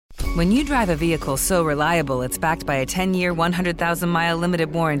When you drive a vehicle so reliable it's backed by a 10-year, 100,000-mile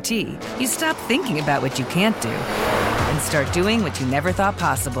limited warranty, you stop thinking about what you can't do and start doing what you never thought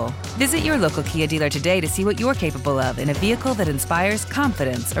possible. Visit your local Kia dealer today to see what you're capable of in a vehicle that inspires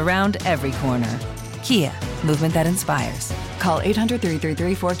confidence around every corner. Kia, movement that inspires. Call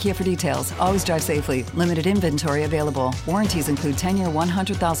 800-333-4KIA for details. Always drive safely. Limited inventory available. Warranties include 10-year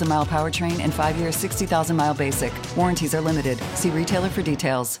 100,000-mile powertrain and 5-year 60,000-mile basic. Warranties are limited. See retailer for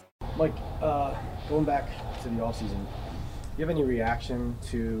details. Mike, going back to the offseason, do you have any reaction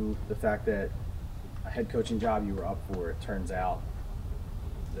to the fact that a head coaching job you were up for, it turns out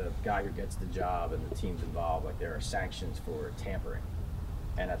the guy who gets the job and the team's involved, like there are sanctions for tampering,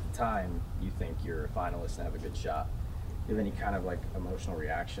 and at the time you think you're a finalist and have a good shot? Do you have any kind of like emotional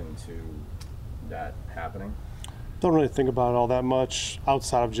reaction to that happening? Don't really think about it all that much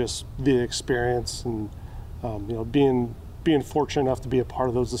outside of just the experience and being fortunate enough to be a part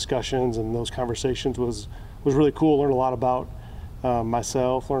of those discussions and those conversations was really cool. Learned a lot about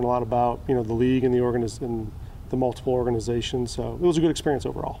myself, learned a lot about the league and and the multiple organizations. So it was a good experience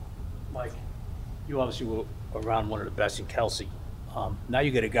overall. Mike, you obviously were around one of the best in Kelsey. Now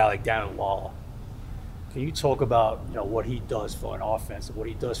you get a guy like Darren Waller. Can you talk about what he does for an offense and what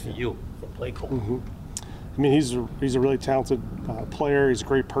he does for you for play calling? Mm-hmm. I mean, he's a really talented player. He's a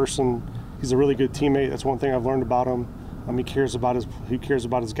great person. He's a really good teammate. That's one thing I've learned about him. He cares about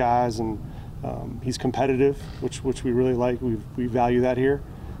his guys, and he's competitive, which we really like. We value that here,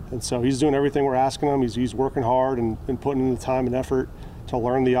 and so he's doing everything we're asking him. He's working hard and putting in the time and effort to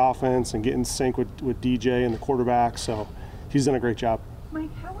learn the offense and get in sync with DJ and the quarterback. So he's done a great job.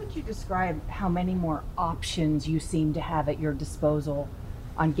 Mike, how would you describe how many more options you seem to have at your disposal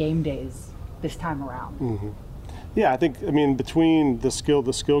on game days this time around? Mm-hmm. Yeah, between the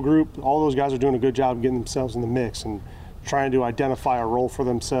skill group, all those guys are doing a good job of getting themselves in the mix and trying to identify a role for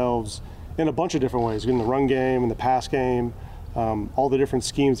themselves in a bunch of different ways, in the run game, in the pass game, all the different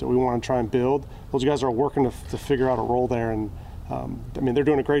schemes that we want to try and build. Those guys are working to figure out a role there, and they're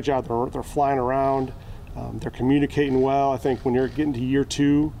doing a great job. They're flying around. They're communicating well. I think when you're getting to year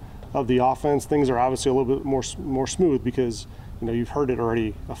 2 of the offense, things are obviously a little bit more smooth because you've heard it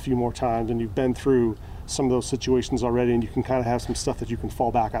already a few more times and you've been through some of those situations already, and you can kind of have some stuff that you can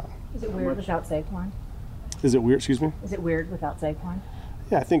fall back on. Is it weird without Saquon? Is it weird? Excuse me? Is it weird without Saquon?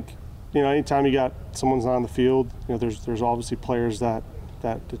 Yeah, I think anytime you got someone's on the field, there's obviously players that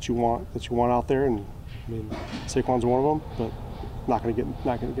you want out there, and Saquon's one of them, but not going to get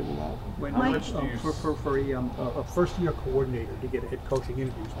into that. When how much for a first-year coordinator to get a head coaching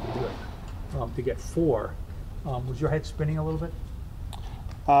interview is pretty good. To get 4, was your head spinning a little bit?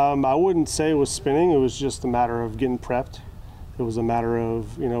 I wouldn't say it was spinning. It was just a matter of getting prepped. It was a matter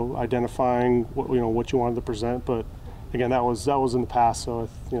of identifying what you wanted to present. But again, that was in the past. So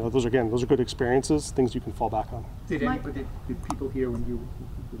those are good experiences, things you can fall back on. Did people here when you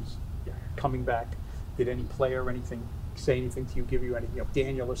was coming back? Did any player or anything say anything to you, give you any,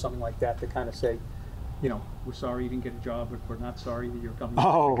 Daniel or something like that, to kind of say, we're sorry you didn't get a job, but we're not sorry that you're coming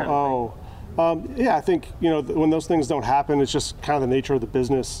back? Yeah, I think when those things don't happen, it's just kind of the nature of the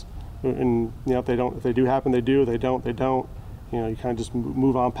business. And if they do happen, they do. If they don't, they don't. You kind of just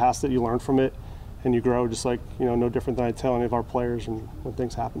move on past it. You learn from it, and you grow. Just like no different than I tell any of our players when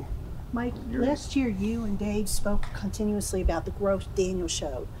things happen. Mike, last year you and Dave spoke continuously about the growth Daniel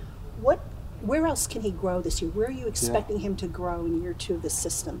showed. Where else can he grow this year? Where are you expecting him to grow in year 2 of the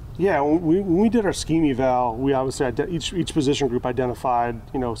system? Yeah, when we did our scheme eval, we obviously each position group identified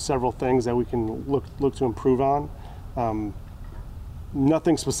several things that we can look to improve on.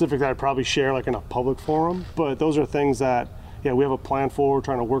 Nothing specific that I'd probably share like in a public forum, but those are things that we have a plan for. We're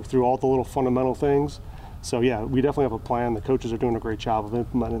trying to work through all the little fundamental things. So we definitely have a plan. The coaches are doing a great job of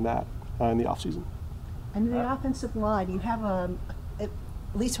implementing that in the offseason. And the offensive line, you have at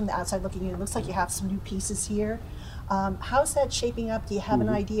least from the outside looking in, it looks like you have some new pieces here. How's that shaping up? Do you have an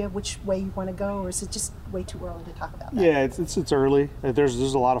idea of which way you want to go, or is it just way too early to talk about that? Yeah, it's early. There's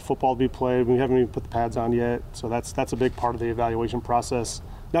a lot of football to be played. We haven't even put the pads on yet, so that's a big part of the evaluation process.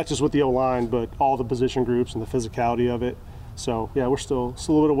 Not just with the O-line, but all the position groups and the physicality of it. So we're still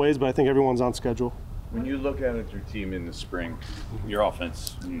a little bit of ways, but I think everyone's on schedule. When you look at your team in the spring, your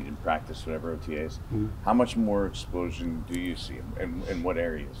offense in practice, whatever OTAs, how much more explosion do you see, and in what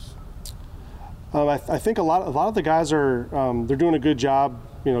areas? I think a lot of the guys are they're doing a good job,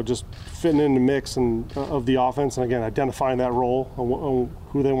 just fitting in the mix of the offense, and again identifying that role on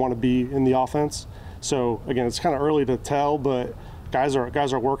who they want to be in the offense. So again, it's kind of early to tell, but guys are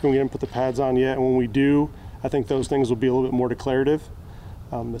working. We haven't put the pads on yet, and when we do, I think those things will be a little bit more declarative.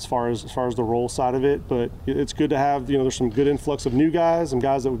 as far as the role side of it. But it's good to have, there's some good influx of new guys and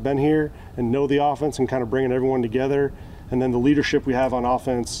guys that have been here and know the offense and kind of bringing everyone together. And then the leadership we have on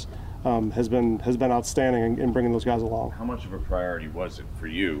offense has been outstanding in bringing those guys along. How much of a priority was it for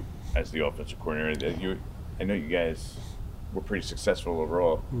you as the offensive coordinator? I know you guys were pretty successful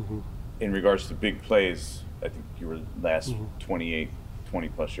overall. In regards to big plays, I think you were last 28,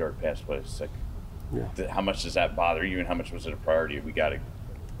 20-plus yard pass plays. It's like, how much does that bother you, and how much was it a priority? We got to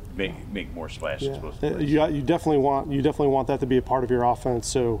make more splash explosive. You definitely want that to be a part of your offense.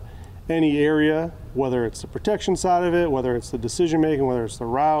 So any area, whether it's the protection side of it, whether it's the decision making, whether it's the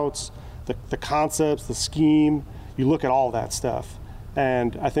routes, the concepts, the scheme, you look at all that stuff.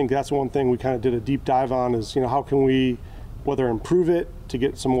 And I think that's one thing we kind of did a deep dive on is, how can we, whether improve it to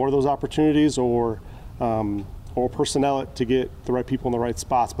get some more of those opportunities or personnel it to get the right people in the right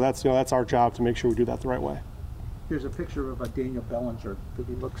spots. But that's our job to make sure we do that the right way. There's a picture of Daniel Bellinger.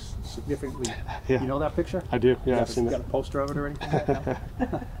 He looks significantly. Yeah. You know that picture? I do. Yeah, I've seen that. Got a poster of it or anything like that?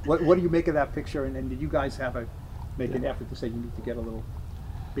 What do you make of that picture? And did you guys make an effort to say you need to get a little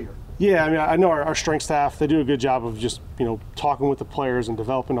bigger? Yeah, I mean, I know our strength staff, they do a good job of just, talking with the players and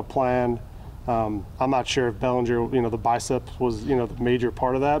developing a plan. I'm not sure if Bellinger, the biceps was, the major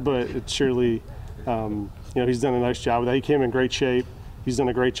part of that, but it's surely, he's done a nice job with that. He came in great shape. He's done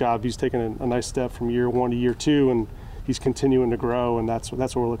a great job. He's taken a nice step from year 1 to year 2, and he's continuing to grow, and that's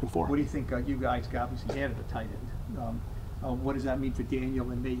what we're looking for. What do you think you guys obviously added a tight end? What does that mean for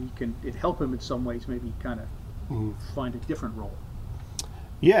Daniel, and maybe it help him in some ways, maybe kind of find a different role?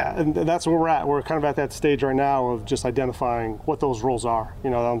 Yeah, and that's where we're at. We're kind of at that stage right now of just identifying what those roles are. I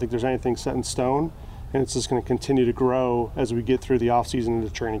don't think there's anything set in stone, and it's just going to continue to grow as we get through the offseason into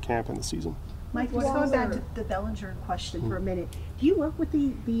training camp and the season. Mike, let's go back to the Bellinger question for a minute. Do you work with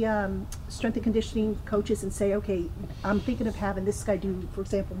the strength and conditioning coaches and say, okay, I'm thinking of having this guy do, for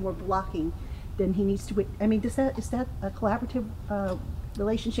example, more blocking than he needs to? I mean, is that a collaborative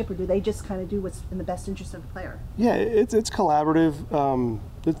relationship, or do they just kind of do what's in the best interest of the player? Yeah, it's collaborative.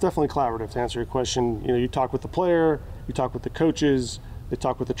 It's definitely collaborative, to answer your question. You talk with the player, you talk with the coaches, they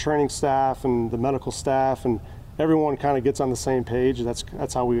talk with the training staff and the medical staff, and everyone kind of gets on the same page.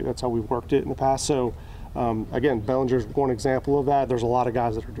 That's how we worked it in the past. So again, Bellinger's one example of that. There's a lot of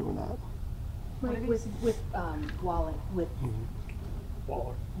guys that are doing that. Like with Waller.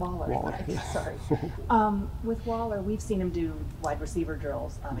 Sorry. With Waller, we've seen him do wide receiver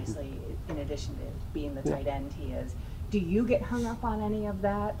drills, obviously, in addition to being the tight end he is. Do you get hung up on any of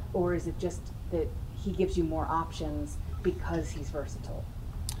that, or is it just that he gives you more options because he's versatile?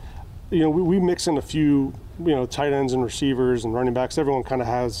 We mix in a few, tight ends and receivers and running backs. Everyone kind of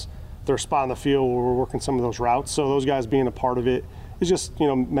has their spot on the field where we're working some of those routes. So those guys being a part of it is just,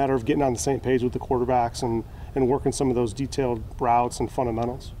 a matter of getting on the same page with the quarterbacks and working some of those detailed routes and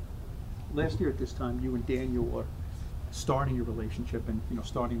fundamentals. Last year at this time, you and Daniel were starting your relationship and,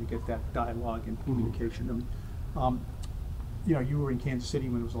 starting to get that dialogue and communication. You were in Kansas City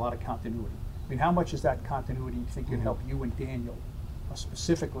when there was a lot of continuity. I mean, how much is that continuity you think could help you and Daniel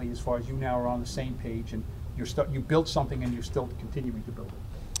specifically, as far as you now are on the same page and you built something and you're still continuing to build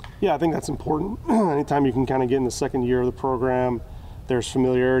it? Yeah, I think that's important. Anytime you can kind of get in the second year of the program, there's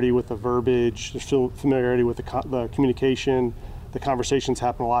familiarity with the verbiage, there's familiarity with the communication, the conversations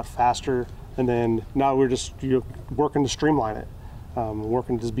happen a lot faster, and then now we're just working to streamline it,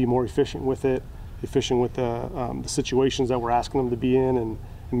 working to just be more efficient with it, efficient with the situations that we're asking them to be in and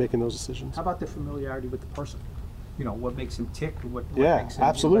making those decisions. How about the familiarity with the person? What makes him tick? What yeah, makes him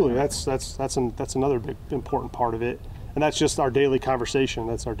absolutely. That's another big important part of it, and that's just our daily conversation.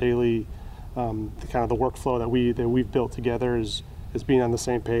 That's our daily kind of the workflow that we've built together is being on the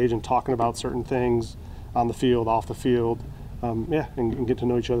same page and talking about certain things on the field, off the field, and get to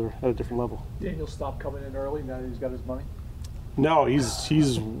know each other at a different level. Daniel stopped coming in early now that he's got his money? No, he's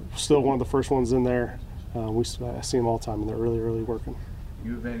still one of the first ones in there. I see him all the time, and they're early working.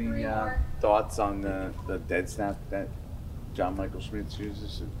 You have any thoughts on the dead snap that John Michael Schmitz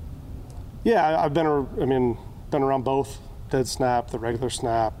uses? Yeah, I've been around both dead snap, the regular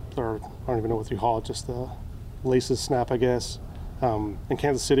snap, or I don't even know what you call it, just the laces snap, I guess. In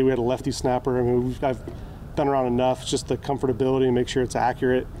Kansas City, we had a lefty snapper. I've been around enough, just the comfortability and make sure it's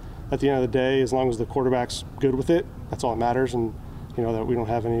accurate. At the end of the day, as long as the quarterback's good with it, that's all that matters, and that we don't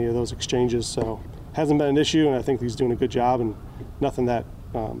have any of those exchanges. So hasn't been an issue, and I think he's doing a good job, and nothing that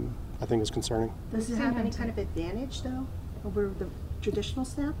I think is concerning. Does it have any kind of advantage, though, over the traditional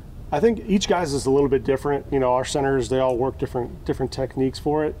snap? I think each guy's is a little bit different. Our centers, they all work different techniques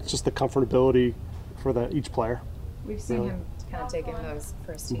for it. It's just the comfortability for each player. We've seen him kind of taking those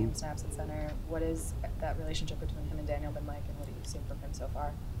first team snaps at center. What is that relationship between him and Daniel been like, and what have you seen from him so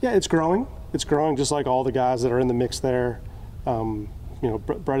far? Yeah, it's growing. It's growing, just like all the guys that are in the mix there.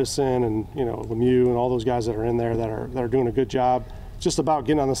 Bredesen and Lemieux and all those guys that are in there that are doing a good job. It's just about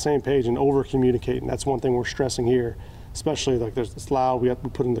getting on the same page and over communicating. That's one thing we're stressing here, especially like it's loud. We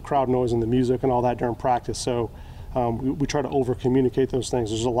put in the crowd noise and the music and all that during practice. So we try to over communicate those things.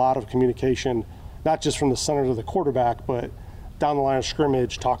 There's a lot of communication, not just from the center to the quarterback, but down the line of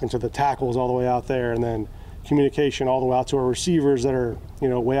scrimmage, talking to the tackles all the way out there, and then communication all the way out to our receivers that are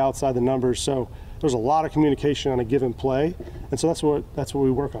way outside the numbers. So there's a lot of communication on a given play, and so that's what we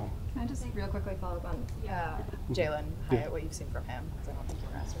work on. Can I just real quickly follow up on Jalin Hyatt, what you've seen from him? Because I don't think you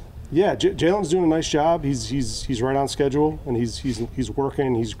were asked. Yeah, Jalen's doing a nice job. He's right on schedule, and he's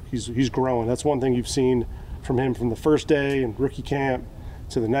working. He's growing. That's one thing you've seen from him from the first day in rookie camp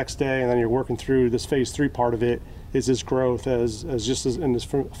to the next day, and then you're working through this phase 3 part of it. Is his growth in his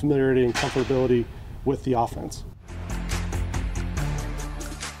familiarity and comfortability with the offense.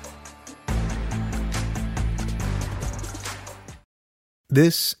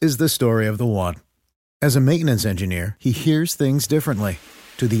 This is the story of the one. As a maintenance engineer, he hears things differently.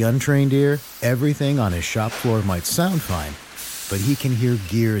 To the untrained ear, everything on his shop floor might sound fine, but he can hear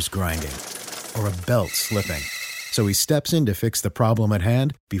gears grinding or a belt slipping. So he steps in to fix the problem at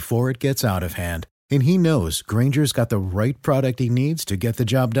hand before it gets out of hand. And he knows Grainger's got the right product he needs to get the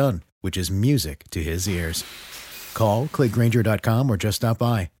job done, which is music to his ears. Call, click Grainger.com, or just stop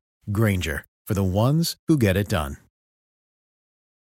by. Grainger, for the ones who get it done.